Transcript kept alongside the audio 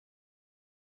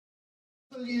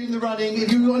You in the running.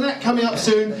 If you've got an act coming up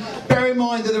soon, bear in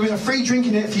mind that there is a free drink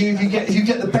in it for you if you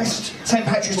get the best St.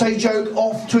 Patrick's Day joke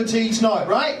off to a T tonight,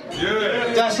 right?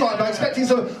 Yeah. That's right. I'm expecting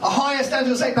a higher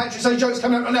standard of St. Patrick's Day jokes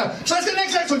coming up right now. So let's get the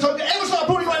next act on. Everyone start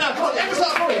applauding right now. Come on, everyone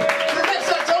start applauding. The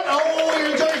next act on. Oh,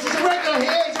 you're enjoying this. It's a regular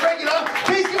here. It's a regular.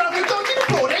 Please give it up. Don't keep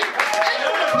applauding.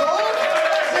 Everyone applaud.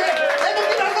 That's it. Everyone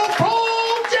give it up for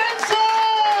Paul Jenson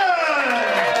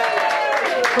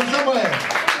from somewhere.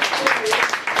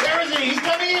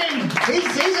 He's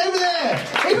over there.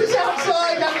 He was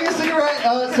outside having a cigarette.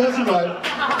 Oh, that's certain right.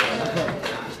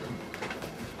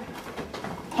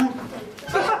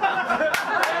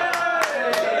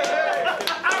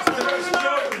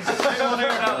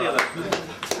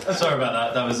 Sorry about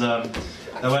that. That was I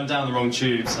went down the wrong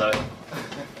tube, so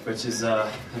which is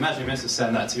imagine you meant to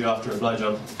send that to you after a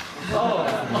blowjob. Oh,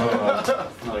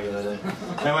 not a good idea.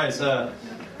 Anyways,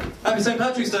 happy St.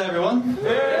 Patrick's Day, everyone. St.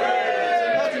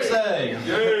 Patrick's Day.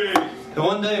 Yay. The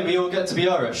one day we all get to be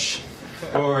Irish.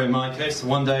 Or in my case, the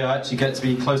one day I actually get to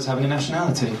be close to having a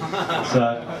nationality.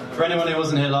 So, for anyone who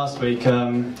wasn't here last week,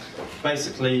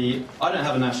 basically, I don't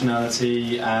have a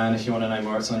nationality, and if you want to know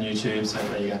more, it's on YouTube, so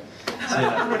there you go. So,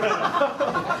 yeah.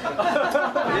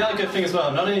 The other good thing as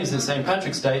well, not only is it St.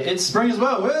 Patrick's Day, it's spring as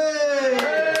well.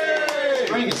 Way!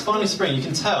 Spring, it's finally spring, you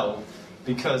can tell.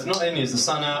 Because not only is the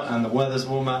sun out and the weather's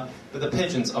warmer, but the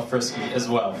pigeons are frisky as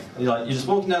well. You're just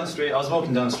walking down the street, I was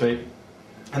walking down the street,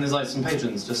 and there's like some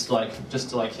pigeons just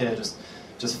here, just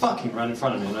fucking right in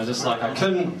front of me, and I just like, I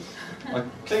couldn't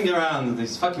get around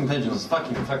these fucking pigeons,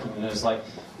 fucking, you know, it's like,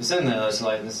 you're sitting there, it's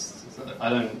like, this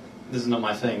is not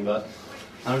my thing, but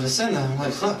I was just sitting there, I'm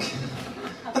like, fuck.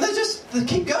 And they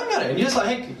keep going at it, and you're just like,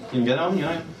 hey, you can get on, you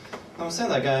know. I'm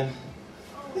sitting there going,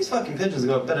 these fucking pigeons have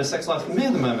got a better sex life than me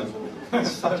at the moment.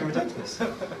 It's fucking ridiculous.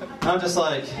 And I'm just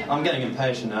like, I'm getting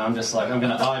impatient now. I'm just like, I'm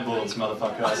going to eyeball this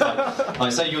motherfucker. It's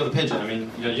like, say you're the pigeon. I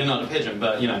mean, you're not a pigeon,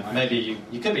 but you know, maybe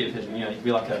you could be a pigeon. You know, you could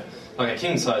be like a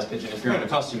king-size pigeon if you're in a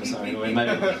costume or something. Or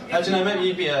maybe, actually, no, maybe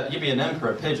you'd be an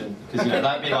emperor pigeon because you know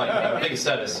that'd be like a bigger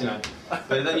status, you know.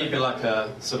 But then you'd be like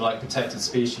a sort of like protected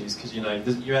species because you know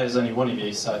there's only one of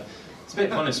you. So it's a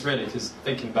bit honest, really, because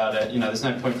thinking about it, you know, there's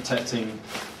no point protecting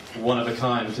one of a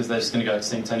kind because they're just going to go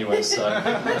extinct anyway. So,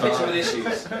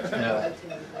 issues. Yeah.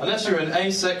 Unless you're an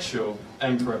asexual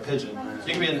emperor pigeon,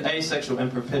 you can be an asexual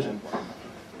emperor pigeon.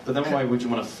 But then why would you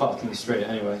want to fuck in the street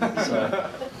anyway? So,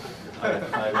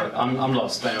 I'm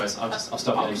lost. But anyways, I'll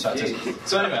stop getting distracted.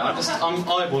 So anyway, I'm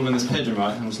eyeballing this pigeon,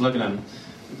 right? I'm just looking at him.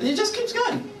 And he just keeps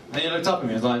going. And he looked up at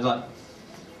me. He's like.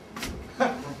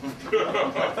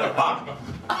 Fuck.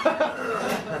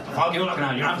 The fuck you looking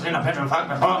at? You haven't seen a pigeon fuck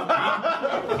before,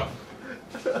 huh?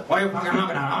 What are you fucking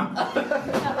looking at, huh?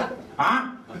 Huh?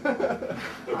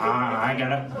 Ah, I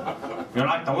get it. You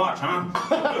like to watch, huh?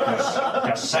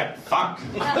 You sick fuck.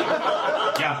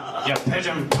 You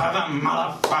pigeon pervert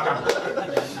motherfucker.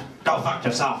 Go fuck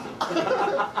yourself.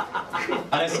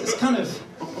 And it's kind of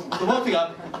the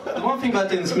one thing about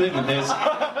doing this movement is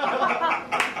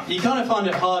you kind of find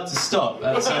it hard to stop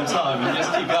at the same time and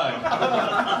just keep going. And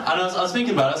I was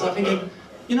thinking about it, I was thinking,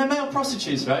 you know, male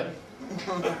prostitutes, right?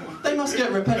 They must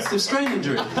get repetitive strain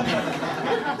injury.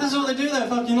 This is all they do their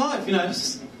fucking life, you know,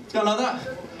 just going like that.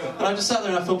 And I just sat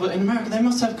there and I thought, but in America they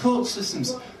must have court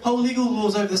systems, whole legal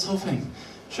laws over this whole thing.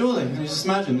 Surely. And you just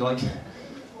imagine, like,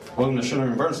 welcome to Schiller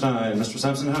and Bernstein, Mr.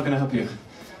 Sampson, how can I help you?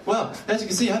 Well, as you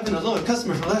can see, I've been a loyal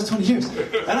customer for the last 20 years,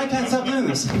 and I can't stop doing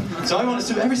this. So I want to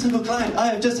sue every single client I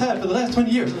have just had for the last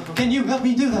 20 years. Can you help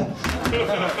me do that?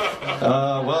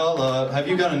 Have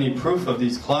you got any proof of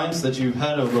these clients that you've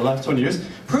had over the last 20 years?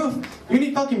 Proof? You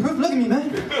need fucking proof? Look at me, man.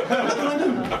 Look what I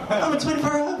do. I'm a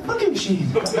 24-hour fucking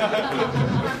machine.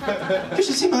 You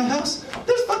should see my house.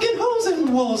 There's fucking holes in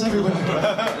the walls everywhere.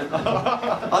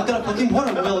 I've got a fucking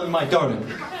water wheel in my garden.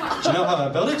 Do you know how I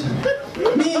built it?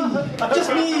 Me. Just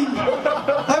me.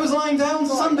 I was lying down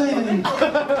sunbathing.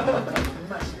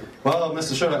 Well,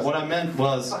 Mr. Sherlock, what I meant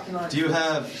was, do you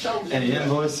have any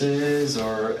invoices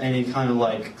or any kind of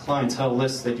like clientele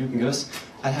list that you can give us?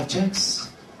 I have checks.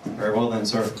 Very well then,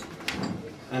 sir.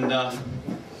 And I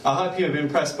hope you've been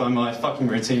impressed by my fucking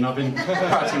routine. I've been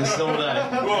practicing this all day.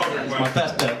 It's my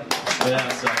best bet. But yeah,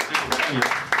 so thank you.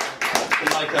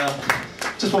 It's like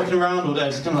just walking around all day,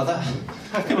 just going like that.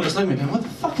 People just look at me going, what the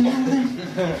fuck is wrong with them?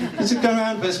 It's just going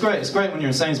around, but it's great. It's great when you're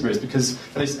in Sainsbury's because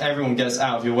at least everyone gets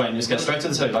out of your way and you just get straight to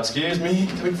the toe. Like, excuse me,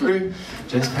 coming through,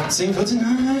 just practicing for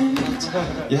tonight.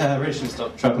 Yeah, I really should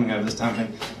stop travelling over this damn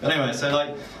thing. But anyway,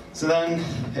 so then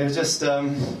it was just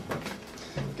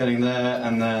getting there,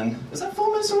 and then was that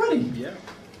 4 minutes already? Yeah.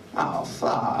 Oh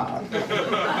fuck!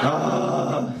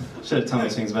 Should have told me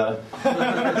things better.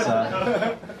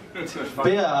 So,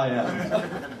 But yeah,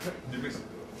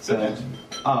 So,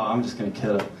 I'm just going to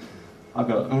kill it. I've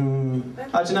got,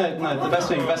 actually no, the best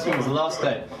thing was the last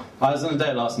date. I was on a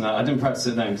date last night. I didn't practice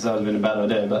it then because that would have been a bad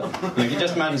idea, but you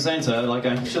just imagine saying to her, like,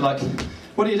 she's like,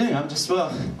 what are you doing? I'm just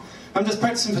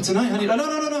practicing for tonight, honey. No,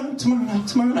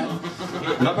 tomorrow night.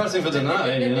 I'm not practicing for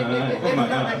tonight, you know. Oh my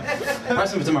God.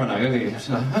 Practicing for tomorrow night. Okay. She's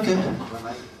like, okay.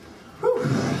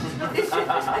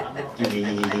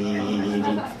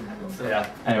 So yeah.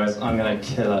 Anyways, I'm gonna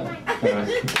kill it. Anyways.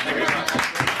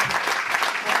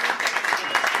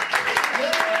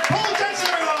 Paul Jenson,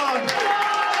 everyone! It's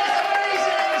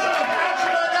amazing! It's like a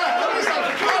action like that.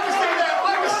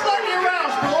 I was slightly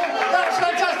aroused, Paul. That was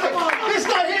fantastic. This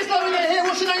guy here's loving it here.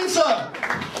 What's your name, sir?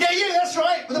 Yeah, you, that's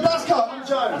right, with the buzz cut. I'm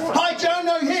Joe. Hi, Joe,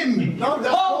 know him. No,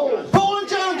 that's Paul. Paul and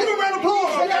Joe, give them a round of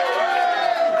applause. Yeah.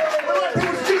 I'd like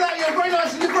people to do that. You're very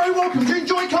nice and you're very welcome. Do you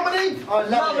enjoy comedy? I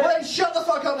love it. Well, then shut the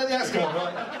fuck up and let the acts go on,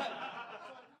 right?